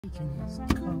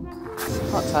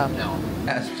Hot tub. No,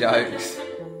 that's jokes.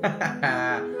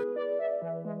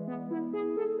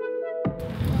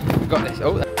 Got this.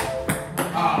 Oh.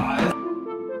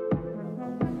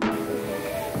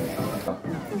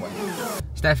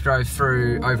 Steph drove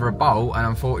through over a bolt and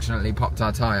unfortunately popped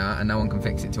our tyre and no one can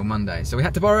fix it till Monday. So we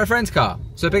had to borrow a friend's car.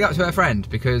 So big up to her friend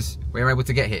because we were able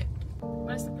to get here.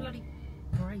 Where's the bloody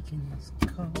brake in this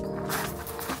car?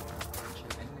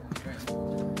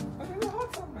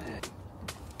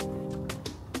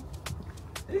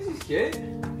 This is cute.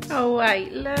 Oh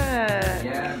wait, look.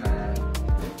 Yeah, man.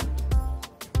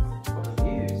 What the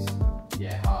views?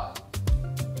 Yeah, hard.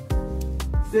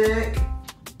 Sick.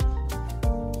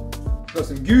 Got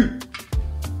some goo.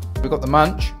 We've got the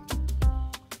munch,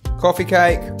 coffee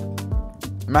cake,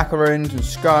 macaroons and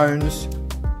scones,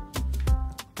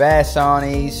 bear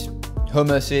sarnies,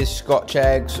 hummuses, scotch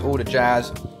eggs, all the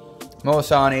jazz, more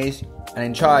sarnies, an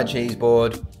entire cheese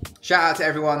board. Shout out to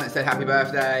everyone that said happy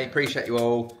birthday, appreciate you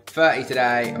all. 30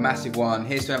 today, a massive one.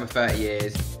 Here's to over 30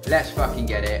 years. Let's fucking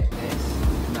get it.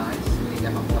 It's nice. We need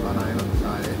a hot tub, I know, I'm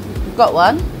excited. You've got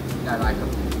one? No, like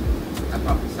a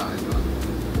proper size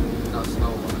one. Not a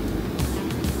small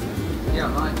one. Yeah, I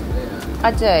like it, yeah.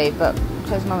 I do, but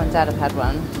because Mum and Dad have had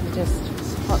one, we just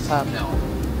hot tub. No.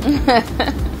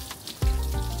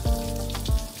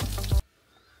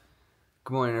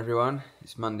 Good morning, everyone.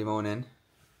 It's Monday morning.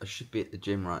 I should be at the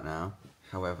gym right now.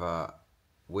 However,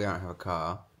 we don't have a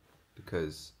car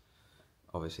because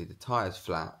obviously the tyre's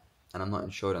flat and I'm not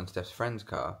insured on Steph's friend's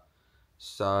car.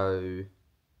 So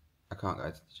I can't go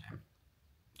to the gym.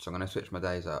 So I'm going to switch my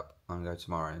days up. I'm going to go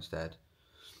tomorrow instead.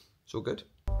 It's all good.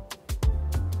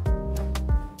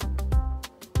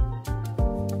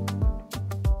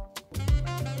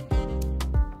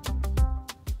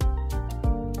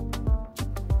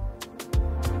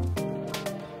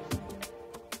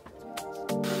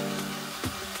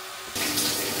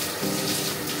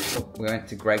 We went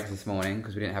to Greg's this morning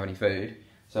because we didn't have any food.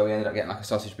 So we ended up getting like a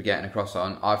sausage baguette and a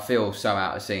croissant. I feel so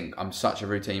out of sync. I'm such a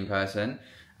routine person.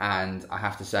 And I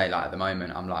have to say, like, at the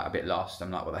moment, I'm like a bit lost.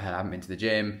 I'm like, what the hell? I haven't been to the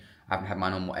gym. I haven't had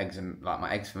my normal eggs and like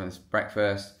my eggs for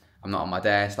breakfast. I'm not on my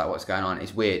desk. Like, what's going on?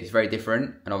 It's weird. It's very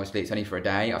different. And obviously, it's only for a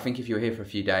day. I think if you were here for a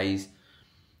few days,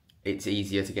 it's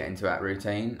easier to get into that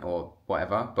routine or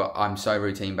whatever. But I'm so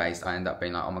routine based. I end up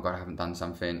being like, oh my God, I haven't done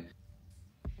something.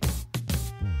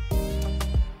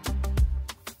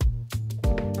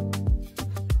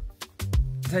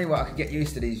 Tell you what, I could get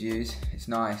used to these views. It's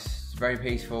nice. It's very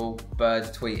peaceful.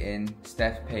 Birds tweeting,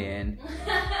 Steph peeing.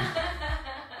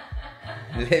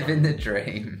 Living the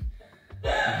dream.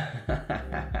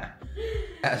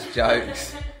 That's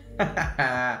jokes.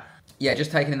 Yeah,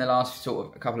 just taking in the last sort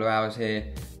of a couple of hours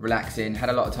here, relaxing. Had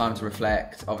a lot of time to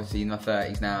reflect. Obviously in my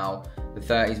 30s now. The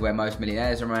 30s where most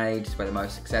millionaires are made, it's where the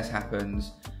most success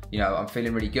happens. You know, I'm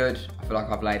feeling really good. I feel like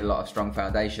I've laid a lot of strong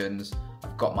foundations.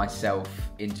 I've got myself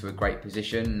into a great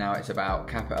position. Now it's about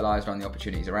capitalising on the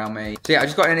opportunities around me. So yeah, I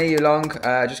just got in EU long,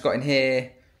 just got in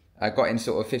here. I got in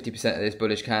sort of 50% of this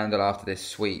bullish candle after this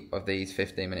sweep of these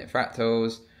 15-minute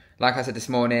fractals. Like I said this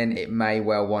morning, it may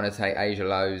well want to take Asia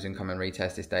lows and come and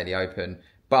retest this daily open.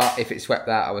 But if it swept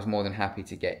that, I was more than happy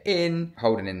to get in.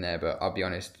 Holding in there, but I'll be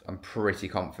honest, I'm pretty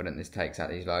confident this takes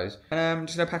out these lows. And I'm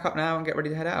just going to pack up now and get ready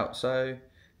to head out. So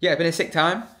yeah, been a sick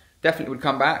time. Definitely would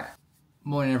come back.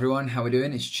 Morning everyone, how we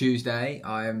doing? It's Tuesday.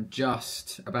 I am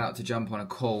just about to jump on a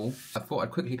call. I thought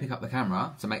I'd quickly pick up the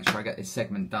camera to make sure I get this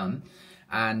segment done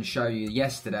and show you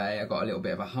yesterday I got a little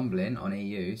bit of a humbling on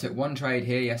EU. Took one trade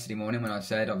here yesterday morning when I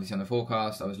said, obviously on the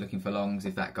forecast, I was looking for longs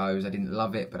if that goes. I didn't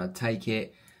love it, but I'd take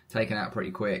it. Taken out pretty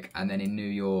quick. And then in New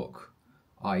York,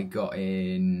 I got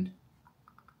in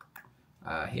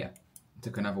here.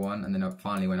 Took another one and then I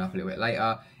finally went up a little bit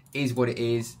later. Is what it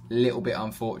is, a little bit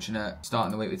unfortunate. Starting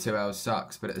the week with 2 L's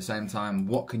sucks, but at the same time,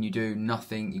 what can you do?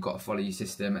 Nothing, you've got to follow your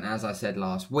system. And as I said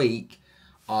last week,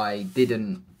 I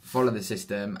didn't follow the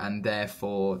system and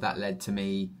therefore that led to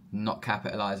me not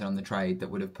capitalising on the trade that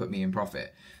would have put me in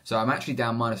profit. So I'm actually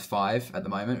down -5 at the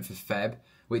moment for Feb,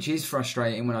 which is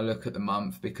frustrating when I look at the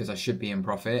month because I should be in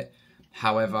profit.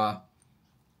 However,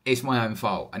 it's my own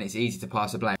fault and it's easy to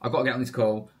pass the blame. I've got to get on this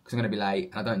call because I'm going to be late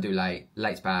and I don't do late.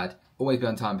 Late's bad. Always be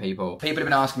on time, people. People have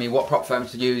been asking me what prop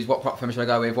firms to use, what prop firm should I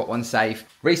go with, what one's safe.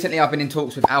 Recently, I've been in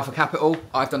talks with Alpha Capital.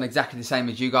 I've done exactly the same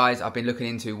as you guys. I've been looking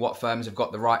into what firms have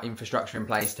got the right infrastructure in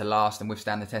place to last and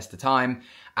withstand the test of time.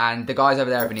 And the guys over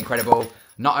there have been incredible.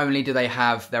 Not only do they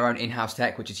have their own in-house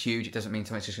tech, which is huge, it doesn't mean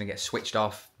something's just going to get switched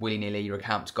off willy-nilly, your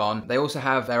account's gone. They also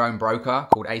have their own broker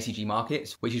called ACG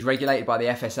Markets, which is regulated by the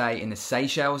FSA in the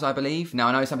Seychelles, I believe. Now,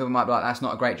 I know some people might be like, that's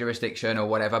not a great jurisdiction or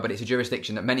whatever, but it's a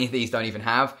jurisdiction that many of these don't even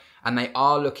have. And they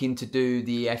are looking to do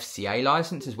the FCA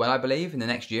license as well, I believe, in the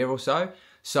next year or so.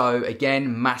 So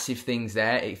again, massive things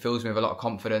there. It fills me with a lot of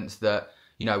confidence that,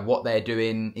 you know, what they're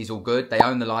doing is all good. They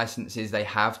own the licenses they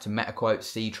have to MetaQuote,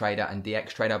 CTrader and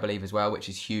DXTrade, I believe, as well, which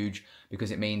is huge because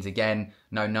it means, again,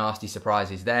 no nasty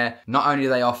surprises there. Not only do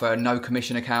they offer no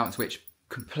commission accounts, which,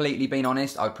 completely being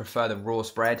honest, I would prefer the raw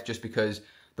spread just because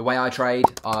the way I trade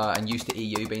and used to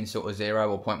EU being sort of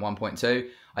 0 or 0.1, 0.2,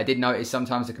 I did notice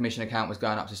sometimes the commission account was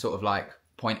going up to sort of like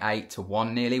 0.8 to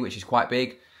 1 nearly, which is quite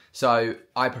big. So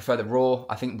I prefer the raw.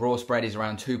 I think raw spread is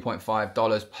around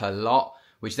 $2.5 per lot,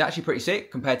 which is actually pretty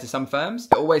sick compared to some firms.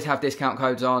 They always have discount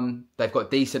codes on. They've got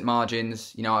decent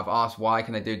margins. You know, I've asked why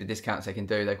can they do the discounts they can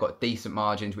do. They've got decent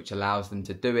margins, which allows them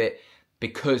to do it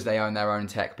because they own their own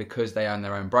tech, because they own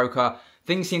their own broker.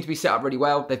 Things seem to be set up really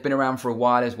well. They've been around for a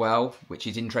while as well, which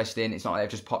is interesting. It's not like they've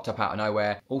just popped up out of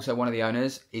nowhere. Also, one of the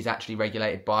owners is actually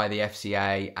regulated by the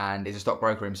FCA and is a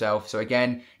stockbroker himself. So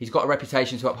again, he's got a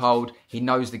reputation to uphold. He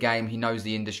knows the game. He knows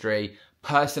the industry.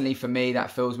 Personally, for me,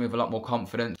 that fills me with a lot more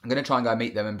confidence. I'm going to try and go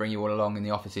meet them and bring you all along in the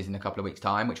offices in a couple of weeks'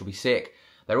 time, which will be sick.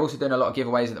 They're also doing a lot of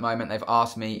giveaways at the moment. They've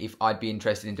asked me if I'd be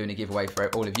interested in doing a giveaway for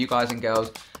all of you guys and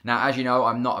girls. Now, as you know,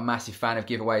 I'm not a massive fan of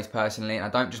giveaways personally, and I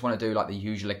don't just want to do like the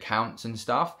usual accounts and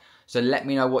stuff. So let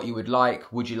me know what you would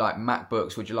like. Would you like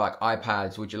MacBooks? Would you like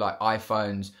iPads? Would you like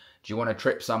iPhones? Do you want to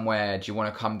trip somewhere? Do you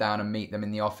want to come down and meet them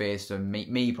in the office and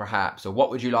meet me perhaps? Or what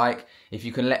would you like? If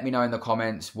you can let me know in the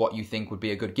comments what you think would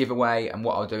be a good giveaway, and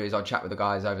what I'll do is I'll chat with the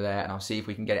guys over there and I'll see if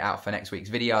we can get it out for next week's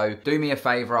video. Do me a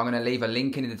favor, I'm going to leave a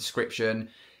link in the description.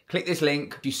 Click this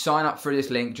link. If you sign up through this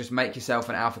link, just make yourself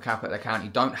an Alpha Capital account. You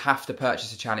don't have to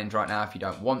purchase a challenge right now if you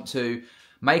don't want to.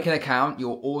 Make an account,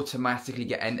 you'll automatically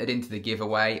get entered into the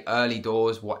giveaway, early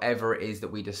doors, whatever it is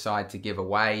that we decide to give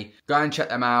away. Go and check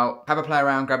them out, have a play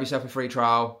around, grab yourself a free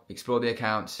trial, explore the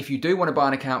accounts. If you do want to buy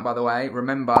an account, by the way,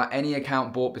 remember any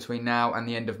account bought between now and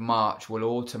the end of March will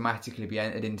automatically be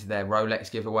entered into their Rolex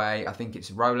giveaway. I think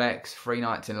it's Rolex, 3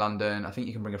 nights in London. I think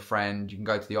you can bring a friend, you can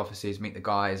go to the offices, meet the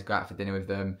guys, go out for dinner with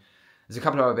them. There's a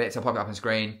couple of other bits, I'll pop it up on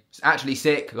screen. It's actually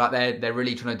sick, like they're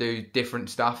really trying to do different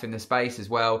stuff in the space as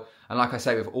well. And like I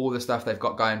say, with all the stuff they've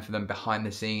got going for them behind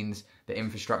the scenes, the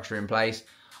infrastructure in place,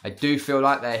 I do feel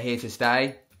like they're here to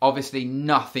stay. Obviously,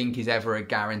 nothing is ever a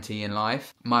guarantee in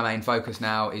life. My main focus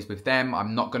now is with them.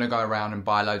 I'm not gonna go around and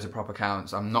buy loads of prop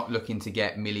accounts. I'm not looking to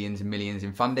get millions and millions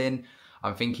in funding.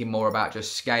 I'm thinking more about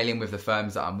just scaling with the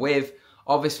firms that I'm with.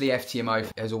 Obviously, FTMO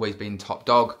has always been top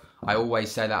dog. I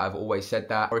always say that, I've always said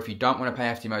that. Or if you don't want to pay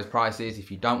FTMO's prices,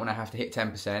 if you don't want to have to hit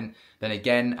 10%, then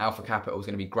again, Alpha Capital is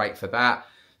going to be great for that.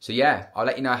 So yeah, I'll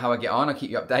let you know how I get on. I'll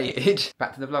keep you updated.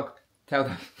 Back to the vlog. Tell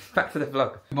them. Back to the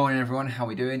vlog. Good morning, everyone. How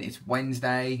we doing? It's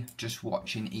Wednesday. Just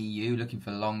watching EU, looking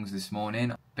for longs this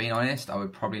morning. Being honest, I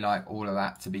would probably like all of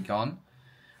that to be gone.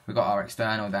 We've got our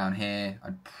external down here.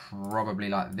 I'd probably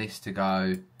like this to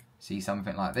go. See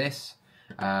something like this.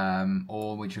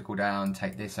 Or we trickle down,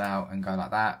 take this out and go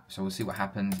like that. So we'll see what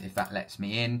happens if that lets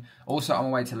me in. Also, on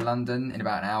my way to London in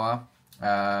about an hour.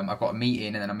 I've got a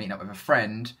meeting and then I'm meeting up with a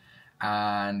friend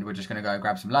and we're just going to go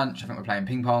grab some lunch. I think we're playing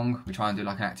ping pong. We try and do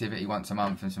like an activity once a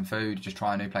month and some food, just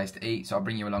try a new place to eat. So I'll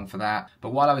bring you along for that. But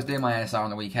while I was doing my NSR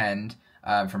on the weekend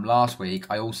from last week,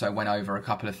 I also went over a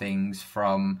couple of things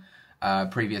from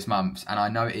previous months, and I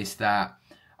noticed that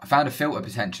I found a filter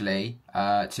potentially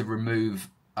to remove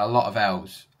a lot of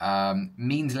L's.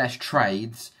 Means less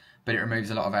trades, but it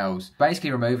removes a lot of L's. Basically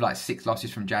removed like 6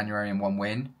 losses from January and 1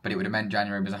 win, but it would have meant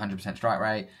January was 100% strike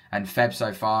rate. And Feb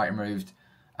so far, it removed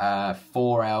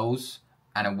 4 L's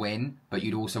and a win, but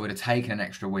you'd also would have taken an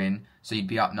extra win, so you'd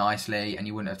be up nicely and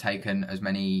you wouldn't have taken as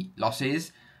many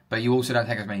losses, but you also don't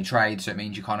take as many trades, so it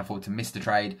means you can't afford to miss the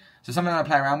trade. So something I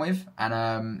play around with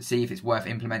and see if it's worth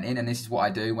implementing, and this is what I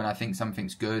do when I think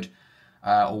something's good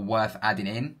or worth adding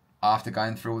in. After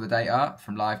going through all the data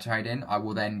from live trading, I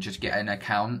will then just get an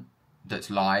account that's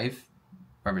live,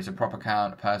 whether it's a prop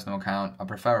account, a personal account. I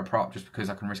prefer a prop just because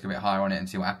I can risk a bit higher on it and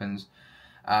see what happens.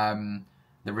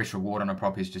 The risk reward on a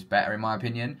prop is just better in my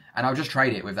opinion. And I'll just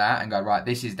trade it with that and go, right,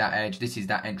 this is that edge, this is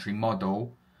that entry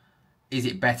model. Is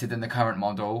it better than the current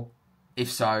model?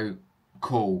 If so,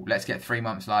 cool. Let's get 3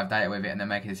 months live data with it and then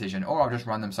make a decision. Or I'll just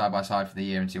run them side by side for the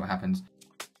year and see what happens.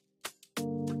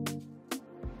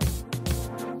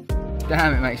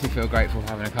 Damn, it makes me feel grateful for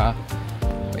having a car.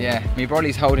 But yeah, my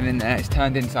brolly's holding in there. It's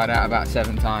turned inside out about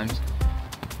 7 times.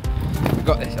 We've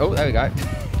got this. Oh, there we go.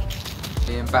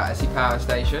 in Battersea Power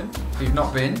Station. If you've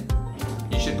not been,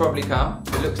 you should probably come.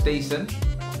 It looks decent.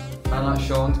 Unlike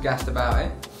Sean's gassed about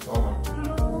it.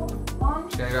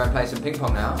 Just gonna go and play some ping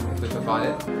pong now, if we can find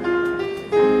it.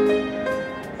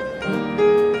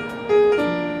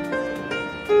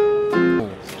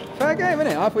 Fair game,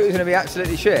 innit? I thought it was gonna be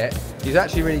absolutely shit. He was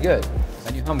actually really good,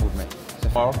 and you humbled me.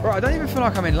 So, bro, I don't even feel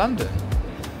like I'm in London.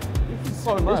 This is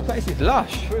so nice. This place is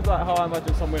lush. It feels like how I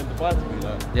imagine somewhere in Dubai to be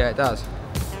though. Yeah, it does.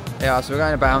 Yeah, so we're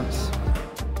going to bounce.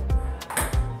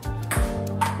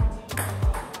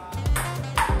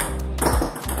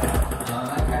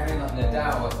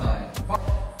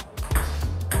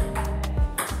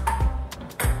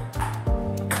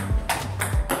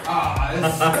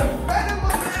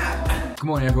 Good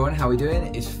morning everyone, how are we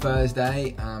doing? It's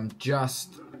Thursday, I'm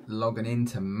just logging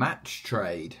into Match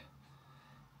Trade.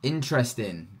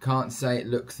 Interesting, can't say it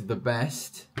looks the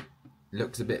best,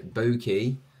 looks a bit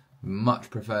booky, much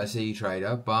prefer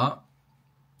C-Trader, but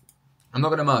I'm not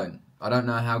going to moan. I don't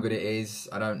know how good it is,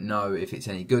 I don't know if it's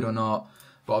any good or not,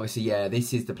 but obviously yeah,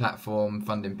 this is the platform.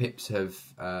 Funding Pips have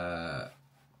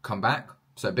come back.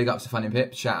 So big ups to Funding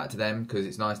Pips, shout out to them, because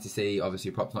it's nice to see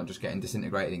obviously props not just getting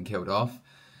disintegrated and killed off.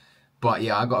 But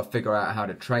yeah, I've got to figure out how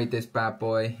to trade this bad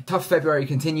boy. Tough February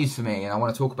continues for me, and I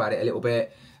want to talk about it a little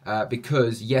bit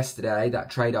because yesterday, that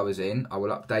trade I was in, I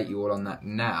will update you all on that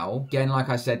now. Again, like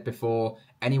I said before,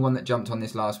 anyone that jumped on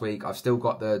this last week, I've still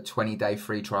got the 20-day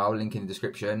free trial, link in the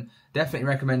description. Definitely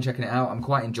recommend checking it out. I'm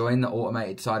quite enjoying the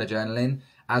automated side of journaling.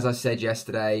 As I said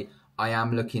yesterday, I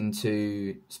am looking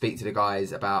to speak to the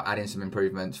guys about adding some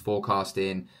improvements,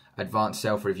 forecasting, advanced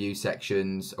self-review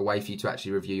sections, a way for you to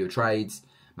actually review your trades,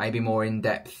 maybe more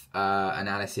in-depth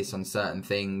analysis on certain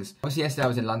things. Obviously yesterday I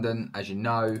was in London, as you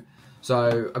know.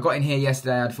 So I got in here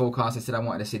yesterday, I had forecast, I said I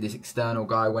wanted to see this external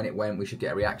guy. When it went, we should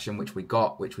get a reaction, which we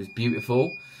got, which was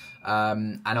beautiful.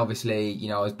 And obviously, you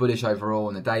know, I was bullish overall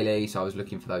on the daily, so I was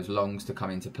looking for those longs to come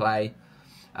into play.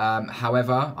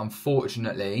 However,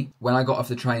 unfortunately, when I got off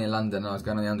the train in London and I was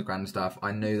going on the underground and stuff,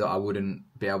 I knew that I wouldn't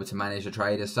be able to manage the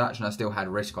trade as such, and I still had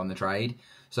risk on the trade.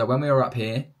 So when we were up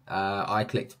here, I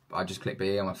just clicked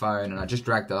BE on my phone and I just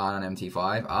dragged the line on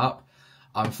MT5 up.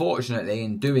 Unfortunately,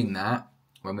 in doing that,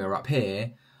 when we were up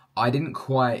here, I didn't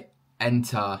quite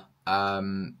enter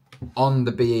on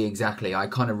the BE exactly. I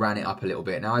kind of ran it up a little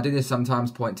bit. Now I do this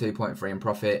sometimes 0.2, 0.3 in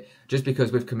profit, just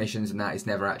because with commissions and that, it's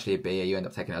never actually a BE, you end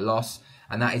up taking a loss.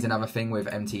 And that is another thing with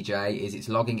MTJ, is it's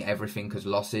logging everything as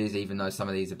losses, even though some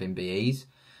of these have been BEs.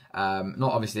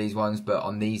 Not obviously these ones, but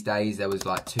on these days there was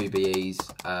like 2 BEs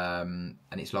and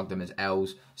it's logged them as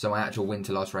Ls, so my actual win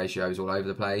to loss ratio is all over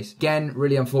the place. Again,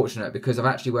 really unfortunate, because I've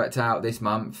actually worked out this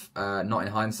month, not in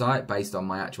hindsight, based on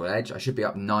my actual edge, I should be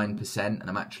up 9% and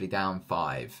I'm actually down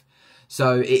 5.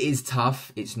 So it is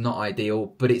tough, it's not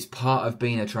ideal, but it's part of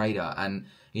being a trader. And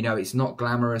you know, it's not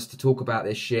glamorous to talk about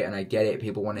this shit, and I get it,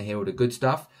 people want to hear all the good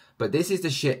stuff, but this is the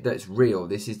shit that's real.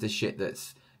 This is the shit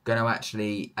that's going to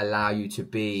actually allow you to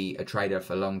be a trader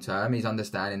for long term, is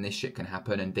understanding this shit can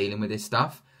happen and dealing with this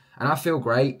stuff. And I feel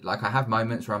great. Like, I have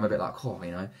moments where I'm a bit like, oh,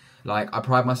 you know, like I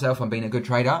pride myself on being a good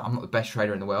trader. I'm not the best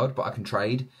trader in the world, but I can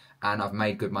trade and I've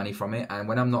made good money from it. And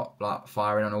when I'm not like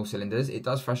firing on all cylinders, it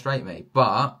does frustrate me.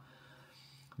 But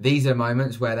these are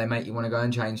moments where they make you want to go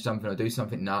and change something or do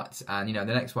something nuts. And, you know,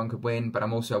 the next one could win, but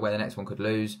I'm also aware the next one could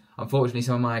lose. Unfortunately,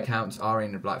 some of my accounts are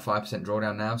in like 5%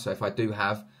 drawdown now. So if I do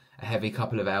have a heavy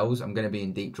couple of L's, I'm going to be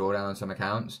in deep drawdown on some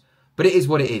accounts. But it is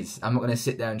what it is. I'm not going to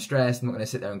sit there and stress. I'm not going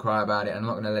to sit there and cry about it. I'm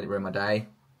not going to let it ruin my day.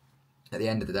 At the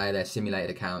end of the day, they're simulated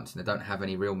accounts and they don't have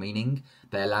any real meaning.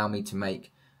 They allow me to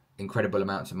make incredible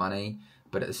amounts of money.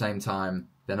 But at the same time,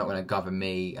 they're not going to govern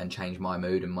me and change my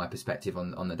mood and my perspective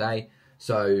on the day.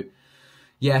 So,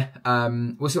 yeah,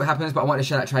 we'll see what happens, but I wanted to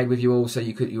share that trade with you all so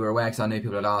you were aware, because I knew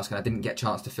people would ask, and I didn't get a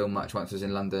chance to film much once I was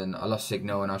in London. I lost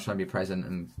signal and I was trying to be present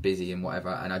and busy and whatever,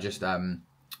 and I just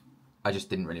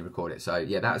didn't really record it. So,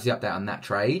 yeah, that was the update on that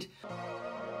trade.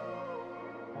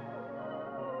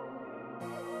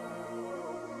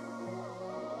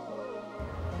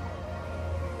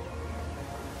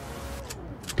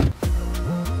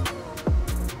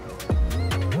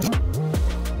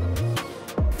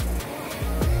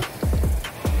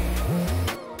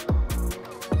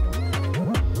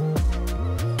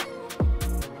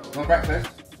 Breakfast?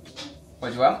 What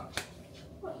do you want?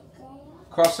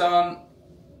 Croissant.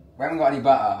 We haven't got any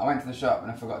butter. I went to the shop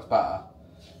and I forgot to butter.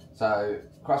 So,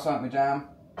 croissant with jam.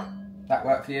 That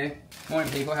work for you? Morning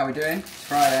people, how we doing? It's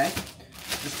Friday.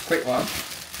 Just a quick one.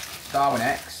 Darwin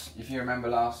X, if you remember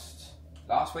last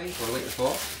week or the week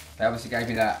before, they obviously gave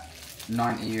me that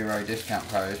 €90 discount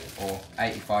code or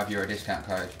 €85 discount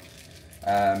code.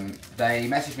 They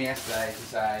messaged me yesterday to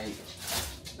say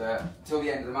that till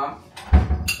the end of the month,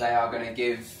 they are going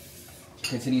to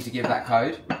continue to give that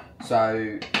code.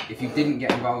 So if you didn't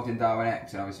get involved in Darwin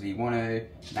X, and obviously you want to,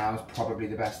 now's probably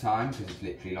the best time because it's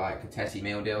literally like a Tessie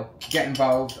meal deal. Get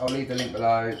involved, I'll leave the link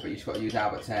below, but you've just got to use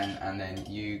Albert 10 and then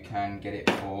you can get it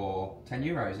for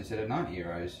 €10 instead of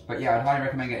 €90. But yeah, I'd highly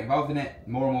recommend getting involved in it.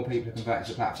 More and more people are converting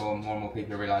to the platform, more and more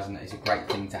people are realising that it's a great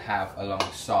thing to have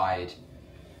alongside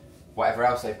whatever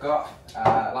else they've got.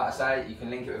 Like I say, you can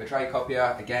link it with a trade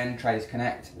copier. Again, Traders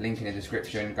Connect, link in the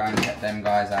description. Go and check them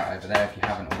guys out over there if you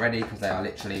haven't already, because they are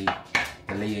literally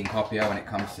the leading copier when it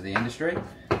comes to the industry.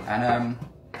 And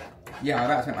yeah, I'm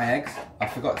about to make my eggs. I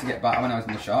forgot to get butter when I was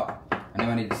in the shop. I knew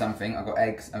I needed something. I got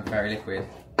eggs and fairy liquid.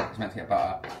 I was meant to get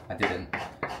butter. I didn't.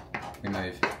 We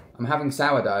move. I'm having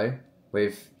sourdough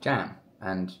with jam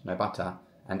and no butter,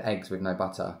 and eggs with no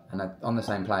butter, and on the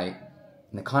same plate.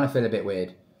 And they kind of feel a bit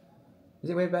weird. Is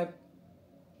it weird, babe?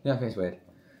 Yeah, I think it's weird.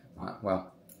 Right,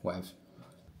 well, whatever.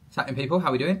 What's happening, people?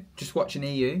 How we doing? Just watching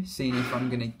EU, seeing if I'm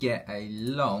going to get a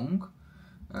long.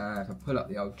 If I pull up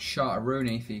the old chart of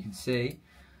Rooney, if you can see.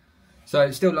 So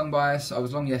it's still long bias. I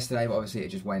was long yesterday, but obviously it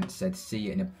just went, said see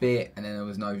it in a bit, and then there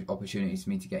was no opportunities for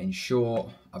me to get in short.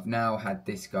 I've now had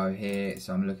this go here,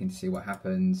 so I'm looking to see what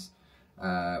happens.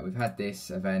 We've had this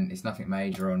event. It's nothing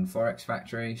major on Forex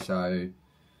Factory, so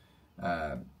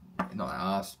not that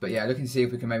I asked, but yeah, looking to see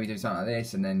if we can maybe do something like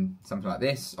this and then something like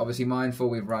this. Obviously mindful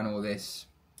we've run all this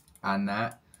and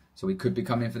that, so we could be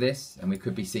coming for this and we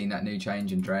could be seeing that new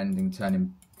change in trend and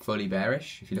turning fully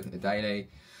bearish. If you look at the daily,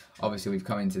 obviously we've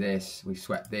come into this, we've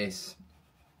swept this,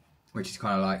 which is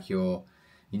kind of like your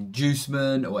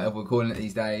inducement or whatever we're calling it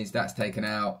these days. That's taken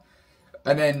out,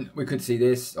 and then we could see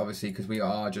this obviously because we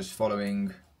are just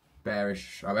following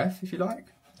bearish OF, if you like.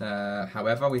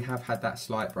 However, we have had that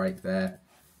slight break there,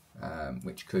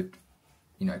 which could,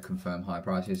 you know, confirm high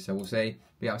prices, so we'll see.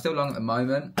 But yeah, I'm still long at the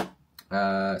moment,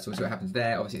 so we'll see what happens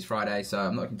there. Obviously it's Friday, so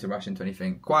I'm not looking to rush into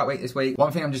anything. Quiet week this week.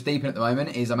 One thing I'm just deep in at the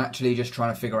moment is I'm actually just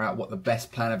trying to figure out what the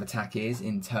best plan of attack is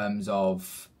in terms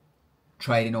of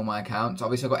trading all my accounts.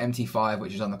 Obviously I've got MT5,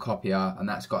 which is on the copier, and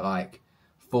that's got like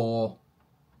 4-5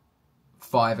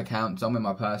 accounts on with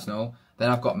my personal. Then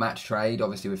I've got match trade,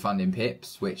 obviously with funding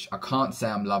pips, which I can't say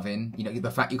I'm loving. You know, the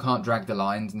fact you can't drag the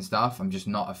lines and stuff, I'm just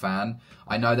not a fan.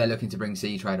 I know they're looking to bring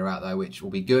C Trader out though, which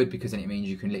will be good because then it means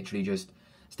you can literally just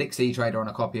stick C Trader on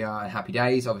a copier and happy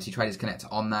days. Obviously Traders Connect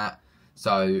on that.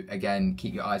 So again,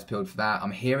 keep your eyes peeled for that.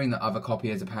 I'm hearing that other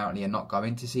copiers apparently are not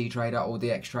going to C Trader or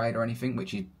DX Trade or anything,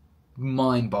 which is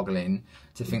mind-boggling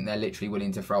to think they're literally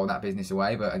willing to throw all that business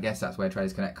away, but I guess that's where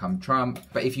Traders Connect come trump.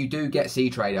 But if you do get C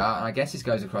Trader, and I guess this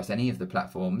goes across any of the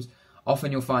platforms,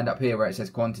 often you'll find up here where it says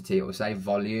quantity, it will say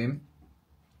volume,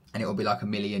 and it will be like 1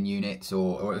 million units,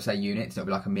 or it will say units, and it'll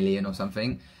be like 1 million or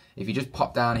something. If you just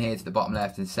pop down here to the bottom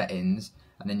left in settings,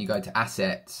 and then you go to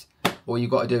assets, all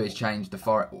you've got to do is change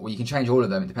the well, you can change all of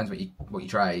them, it depends what you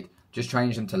trade. Just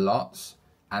change them to lots,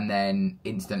 and then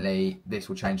instantly this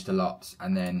will change to lots,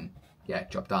 and then yeah,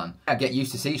 job done. I get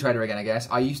used to C Trader again, I guess.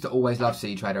 I used to always love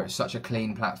C Trader. It's such a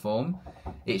clean platform.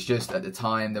 It's just at the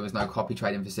time there was no copy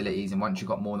trading facilities, and once you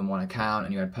got more than one account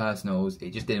and you had personals,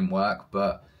 it just didn't work.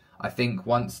 But I think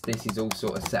once this is all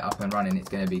sort of set up and running, it's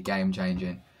going to be game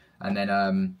changing. And then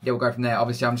yeah, we'll go from there.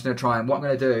 Obviously, I'm just going to try, and what I'm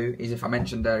going to do is, if I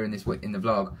mentioned earlier in the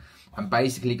vlog, I'm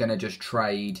basically going to just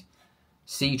trade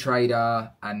C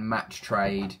Trader and match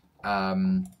trade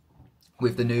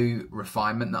with the new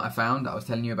refinement that I found that I was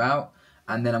telling you about.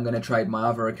 And then I'm going to trade my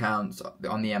other accounts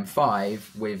on the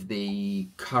M5 with the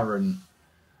current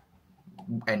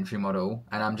entry model,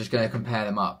 and I'm just going to compare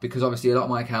them up, because obviously a lot of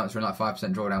my accounts are in like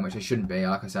 5% drawdown, which I shouldn't be.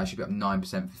 Like I said, I should be up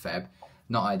 9% for Feb.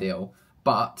 Not ideal,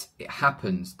 but it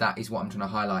happens. That is what I'm trying to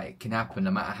highlight. It can happen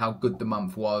no matter how good the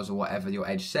month was or whatever your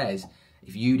edge says.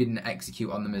 If you didn't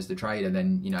execute on them as the trader,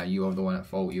 then you know you're the one at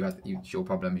fault. It's your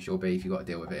problem. It's your beef. You've got to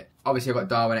deal with it. Obviously, I've got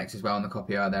Darwin X as well on the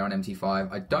copier. They're on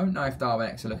MT5. I don't know if Darwin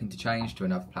X are looking to change to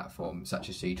another platform such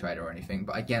as C Trader or anything.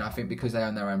 But again, I think because they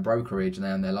own their own brokerage and they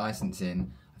own their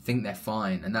licensing, I think they're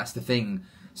fine. And that's the thing.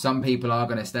 Some people are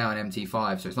going to stay on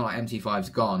MT5, so it's not like MT5's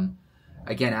gone.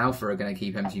 Again, Alpha are going to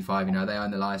keep MT5. You know, they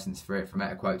own the license for it from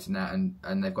MetaQuotes and that,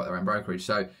 and they've got their own brokerage.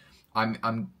 So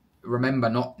remember,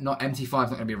 not MT5 is not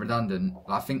going to be redundant.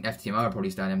 I think FTMO will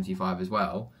probably stay on MT5 as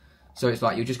well. So it's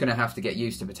like you're just going to have to get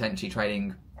used to potentially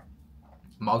trading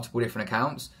multiple different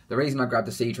accounts. The reason I grabbed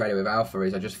the C Trader with Alpha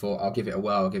is I just thought I'll give it a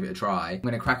whirl, I'll give it a try. I'm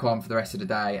going to crack on for the rest of the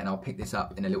day, and I'll pick this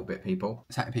up in a little bit, people.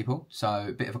 What's happening, people? So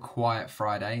a bit of a quiet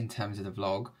Friday in terms of the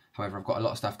vlog. However, I've got a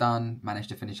lot of stuff done, managed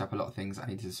to finish up a lot of things I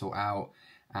needed to sort out,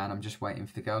 and I'm just waiting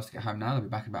for the girls to get home now. They'll be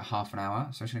back in about half an hour,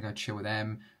 so I'm just going to go chill with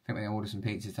them. I think we're going to order some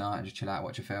pizza tonight and just chill out,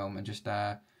 watch a film, and just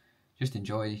just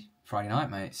enjoy Friday night,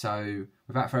 mate. So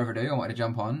without further ado, I wanted to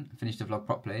jump on and finish the vlog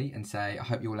properly and say I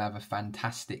hope you all have a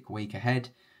fantastic week ahead.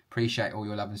 Appreciate all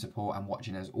your love and support and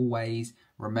watching as always.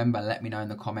 Remember, let me know in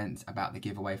the comments about the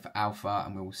giveaway for Alpha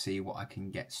and we will see what I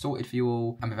can get sorted for you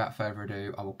all. And without further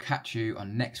ado, I will catch you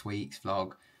on next week's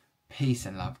vlog. Peace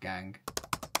and love, gang.